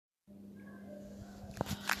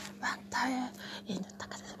are in the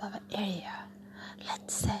Takasababa area,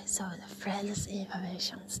 let's say so the friend's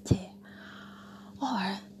informations too.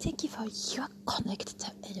 Or thank you for your connected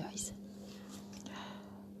anyways.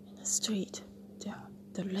 In the street,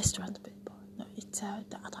 the restaurant people. No, it's the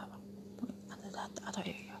other one. And that other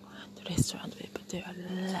area, the restaurant people, they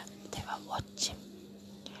were watching.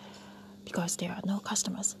 Because there are no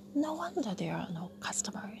customers. No wonder there are no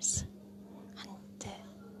customers. And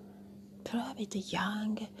probably the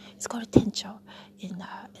young, it's called tencho in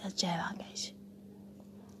the J language.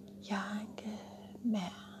 Young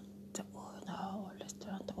man, the owner or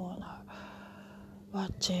restaurant owner,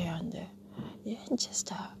 watching and even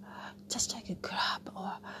just like a grab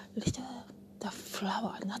or little the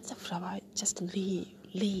flower, not the flower, just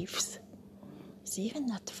leaves. It's even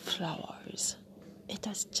not flowers. It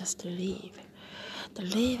was just a leaf. The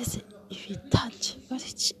leaves, if you touch,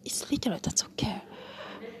 because it's literal, that's okay.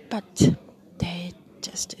 But they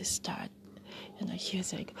just start,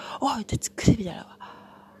 using, oh, that's criminal.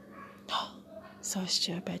 No, so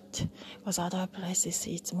stupid. Because other places,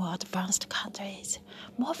 it's more advanced countries,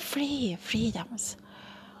 more freedoms.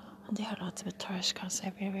 And there are lots of trash cans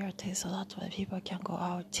everywhere too, so that way people can go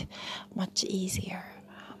out much easier,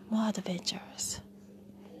 more adventurous.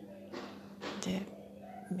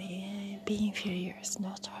 Being furious,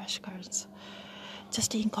 no trash cans.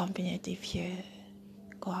 Just inconvenient if you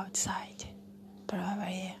go outside.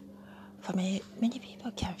 Probably, for me, many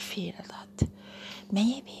people can feel that.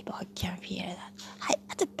 Many people can feel that. Hi,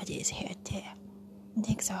 everybody is here too.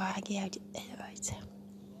 Thanks for hanging out anyways.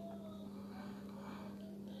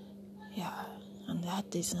 Yeah, and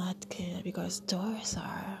that is not good because doors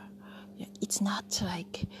are, it's not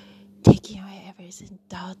like taking away everything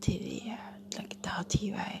dirty, like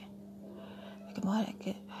dirty way. Like more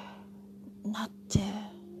like not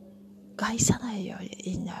害さないように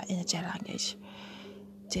in the J language.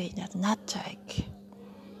 Doing that, not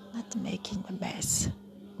making a mess,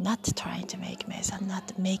 not trying to make a mess, and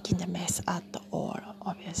not making the mess at all.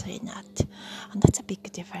 Obviously not, and that's a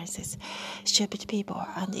big difference. Stupid people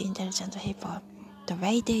and intelligent people, the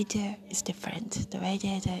way they do is different. The way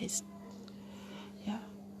they do is,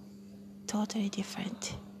 totally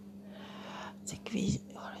different. I think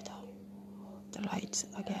hold on, the lights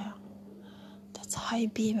again. That's high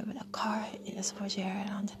beam of the car in the sports area,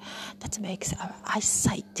 and that makes our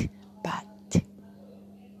eyesight bad.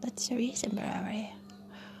 That's the reason,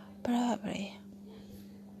 probably.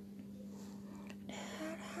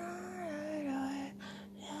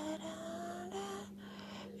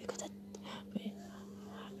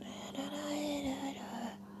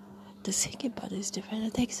 The singing part is different. I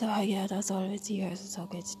think so. Yeah, that's always yours. So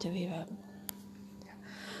good to be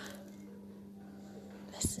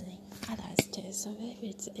listening others too. So maybe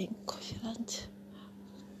it's incoherent.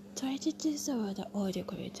 Try to do so the audio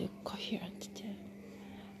quality coherent too.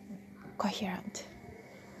 Coherent.